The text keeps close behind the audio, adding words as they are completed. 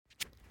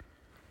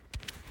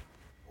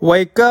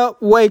Wake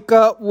up, wake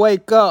up,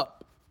 wake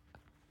up.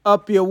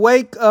 Up you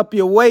wake, up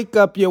you wake,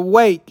 up you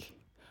wake.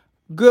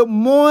 Good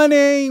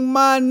morning,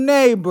 my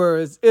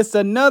neighbors. It's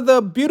another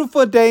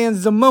beautiful day in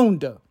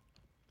Zamunda.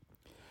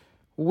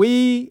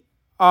 We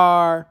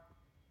are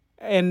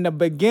in the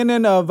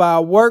beginning of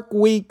our work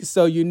week,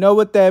 so you know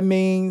what that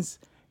means.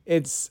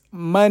 It's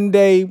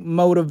Monday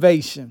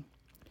motivation.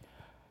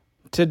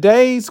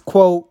 Today's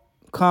quote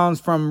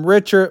comes from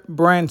Richard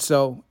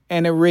Branson,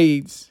 and it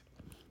reads,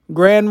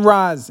 Grand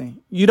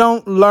Rising, you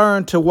don't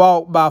learn to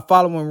walk by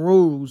following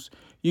rules.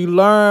 You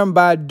learn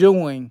by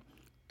doing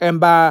and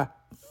by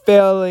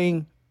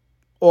failing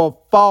or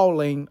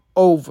falling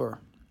over.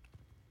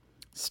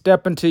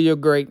 Step into your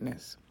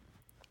greatness.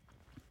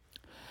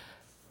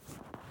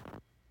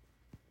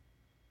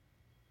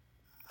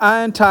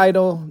 I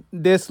entitled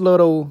this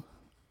little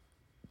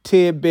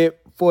tidbit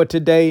for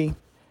today.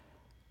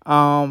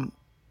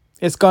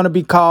 It's going to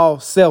be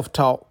called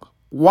self-talk.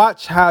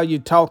 Watch how you're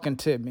talking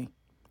to me.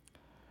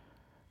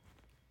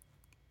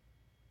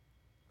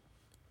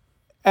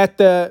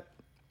 At I'm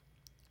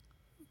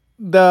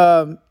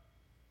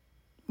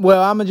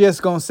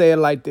just going to say it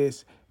like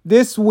this.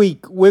 This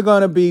week, we're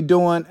going to be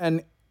doing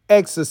an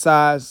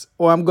exercise,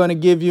 or I'm going to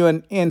give you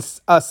an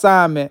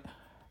assignment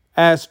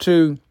as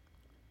to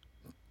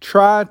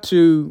try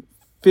to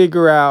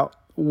figure out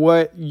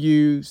what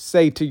you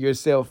say to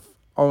yourself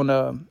on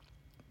a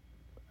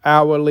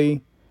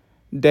hourly,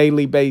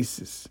 daily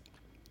basis.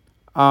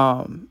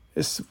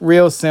 It's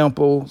real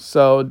simple,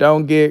 so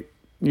don't get,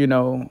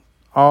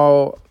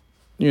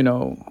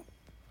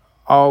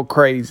 all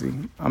crazy.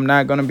 I'm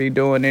not going to be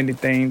doing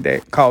anything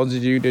that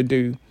causes you to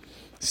do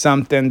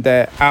something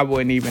that I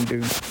wouldn't even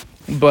do.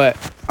 But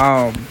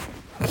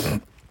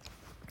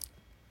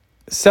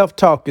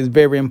self-talk is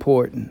very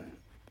important.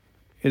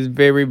 It's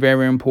very,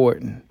 very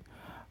important.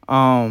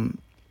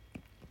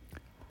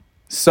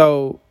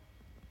 So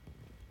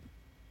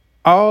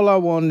all I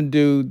want to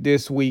do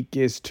this week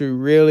is to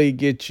really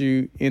get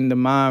you in the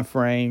mind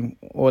frame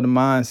or the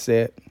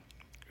mindset,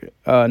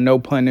 no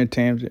pun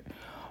intended,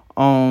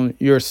 on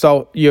your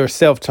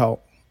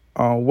self-talk,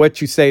 on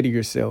what you say to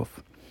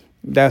yourself.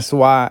 That's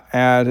why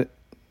I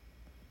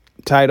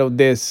titled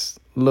this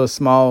little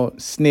small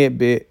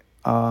snippet,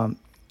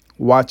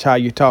 Watch How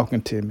You're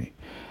Talking to Me.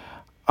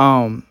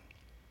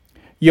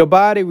 Your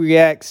body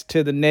reacts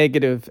to the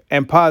negative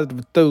and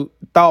positive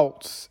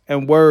thoughts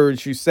and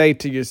words you say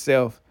to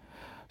yourself.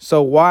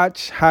 So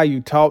watch how you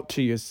talk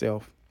to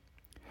yourself.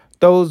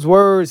 Those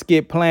words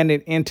get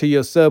planted into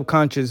your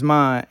subconscious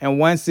mind, and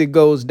once it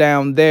goes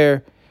down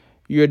there,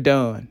 you're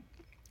done.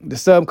 The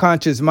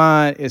subconscious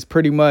mind is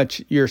pretty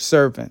much your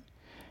servant.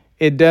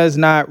 It does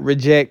not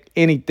reject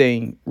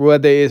anything,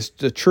 whether it's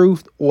the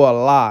truth or a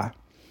lie.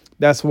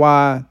 That's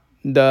why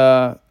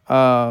the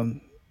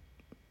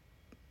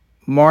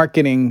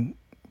marketing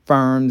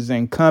firms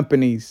and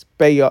companies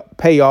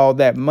pay all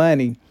that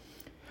money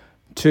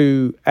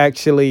to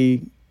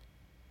actually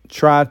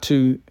try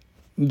to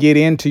get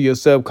into your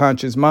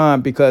subconscious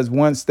mind, because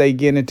once they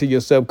get into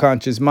your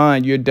subconscious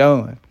mind, you're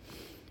done.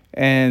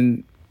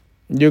 And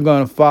you're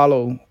going to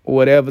follow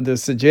whatever the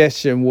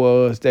suggestion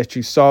was that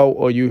you saw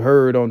or you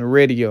heard on the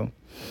radio.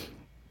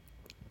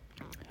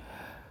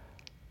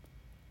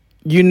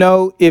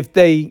 If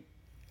they,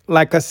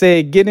 like I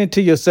said, get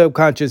into your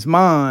subconscious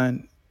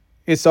mind,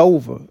 it's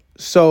over.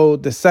 So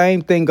the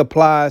same thing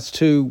applies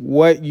to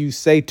what you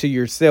say to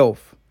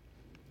yourself.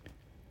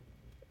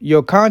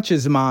 Your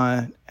conscious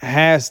mind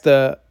has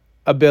the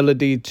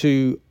ability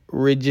to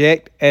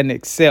reject and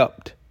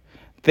accept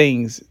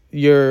things.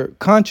 Your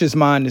conscious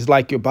mind is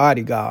like your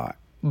bodyguard,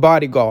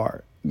 but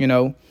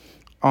your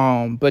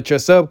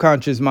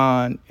subconscious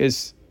mind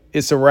it's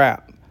a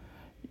wrap.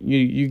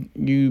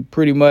 You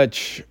pretty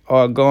much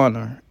are a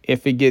goner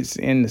if it gets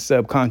in the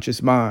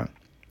subconscious mind.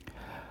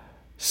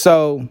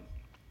 So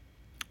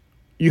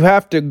you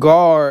have to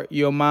guard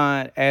your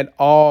mind at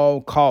all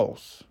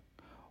costs.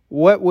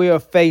 What we are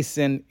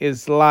facing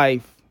is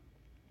life.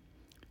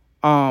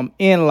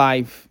 In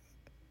life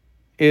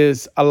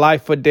is a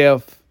life or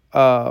death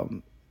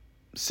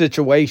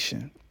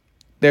situation.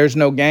 There's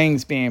no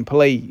games being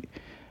played.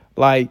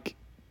 Like,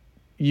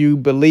 you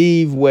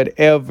believe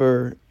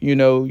whatever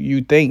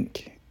you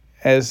think.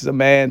 As a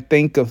man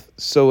think of,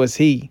 so is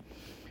he.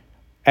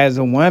 As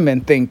a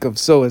woman think of,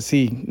 so is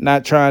he.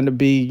 Not trying to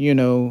be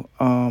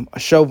a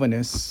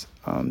chauvinist.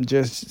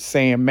 Just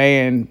saying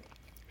man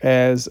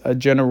as a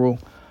general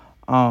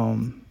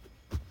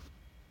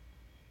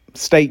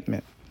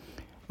statement.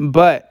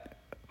 But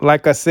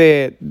like I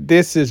said,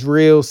 this is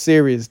real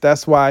serious.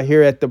 That's why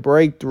here at the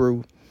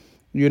Breakthrough,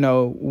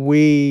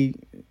 we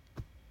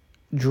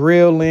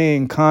drill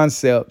in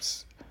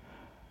concepts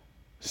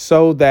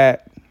so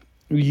that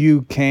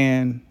you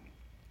can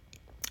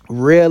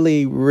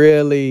really,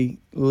 really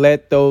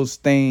let those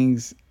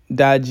things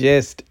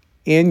digest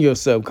in your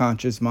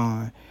subconscious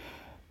mind,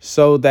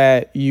 so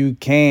that you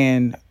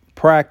can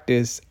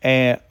practice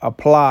and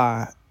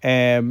apply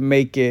and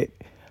make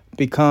it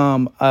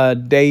become a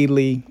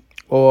daily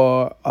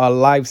or a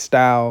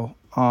lifestyle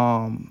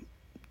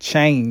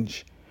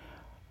change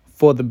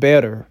for the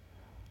better.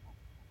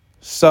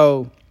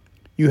 So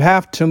you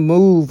have to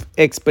move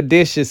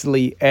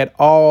expeditiously at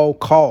all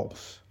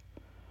costs.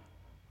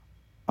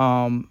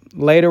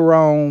 Later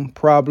on,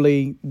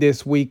 probably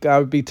this week,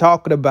 I'll be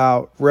talking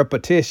about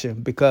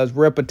repetition, because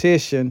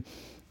repetition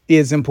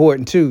is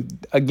important too.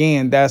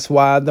 Again, that's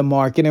why the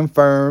marketing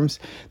firms,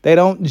 they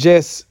don't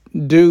just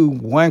do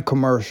one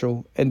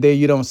commercial and then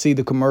you don't see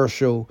the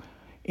commercial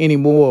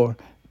anymore.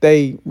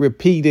 They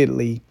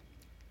repeatedly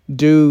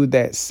do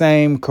that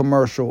same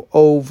commercial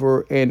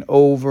over and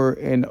over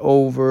and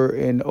over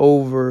and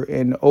over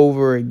and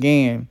over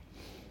again,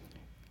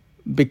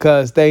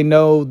 because they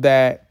know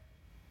that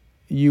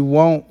you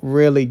won't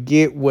really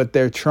get what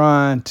they're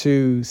trying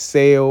to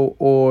sell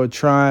or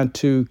trying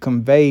to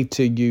convey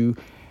to you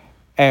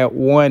at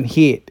one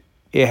hit.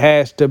 It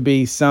has to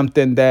be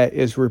something that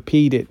is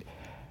repeated.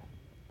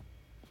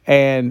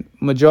 And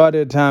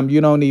majority of the time,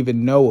 you don't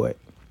even know it.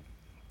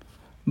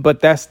 But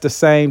that's the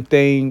same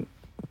thing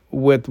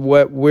with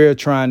what we're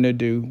trying to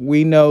do.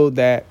 We know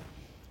that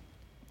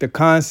the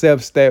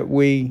concepts that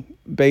we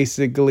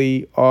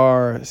basically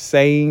are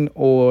saying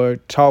or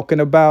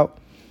talking about,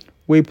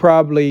 we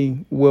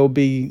probably will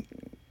be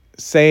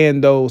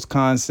saying those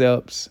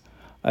concepts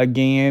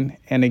again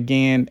and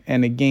again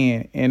and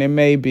again. And it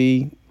may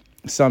be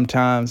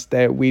sometimes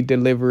that we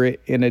deliver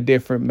it in a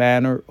different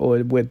manner or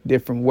with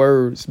different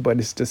words, but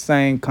it's the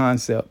same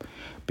concept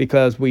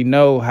because we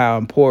know how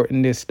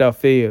important this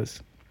stuff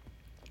is.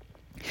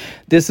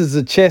 This is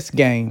a chess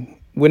game.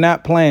 We're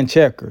not playing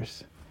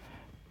checkers.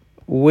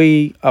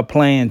 We are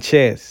playing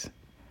chess.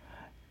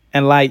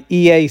 And like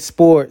EA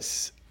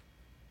Sports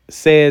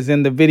says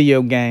in the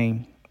video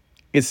game,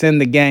 it's in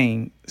the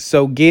game.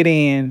 So get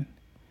in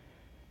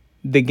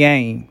the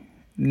game.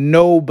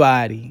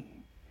 Nobody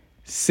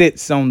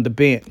sits on the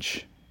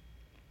bench.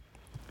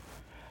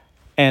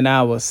 And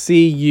I will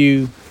see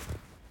you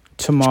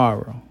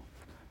tomorrow.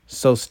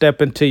 So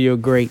step into your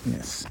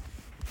greatness.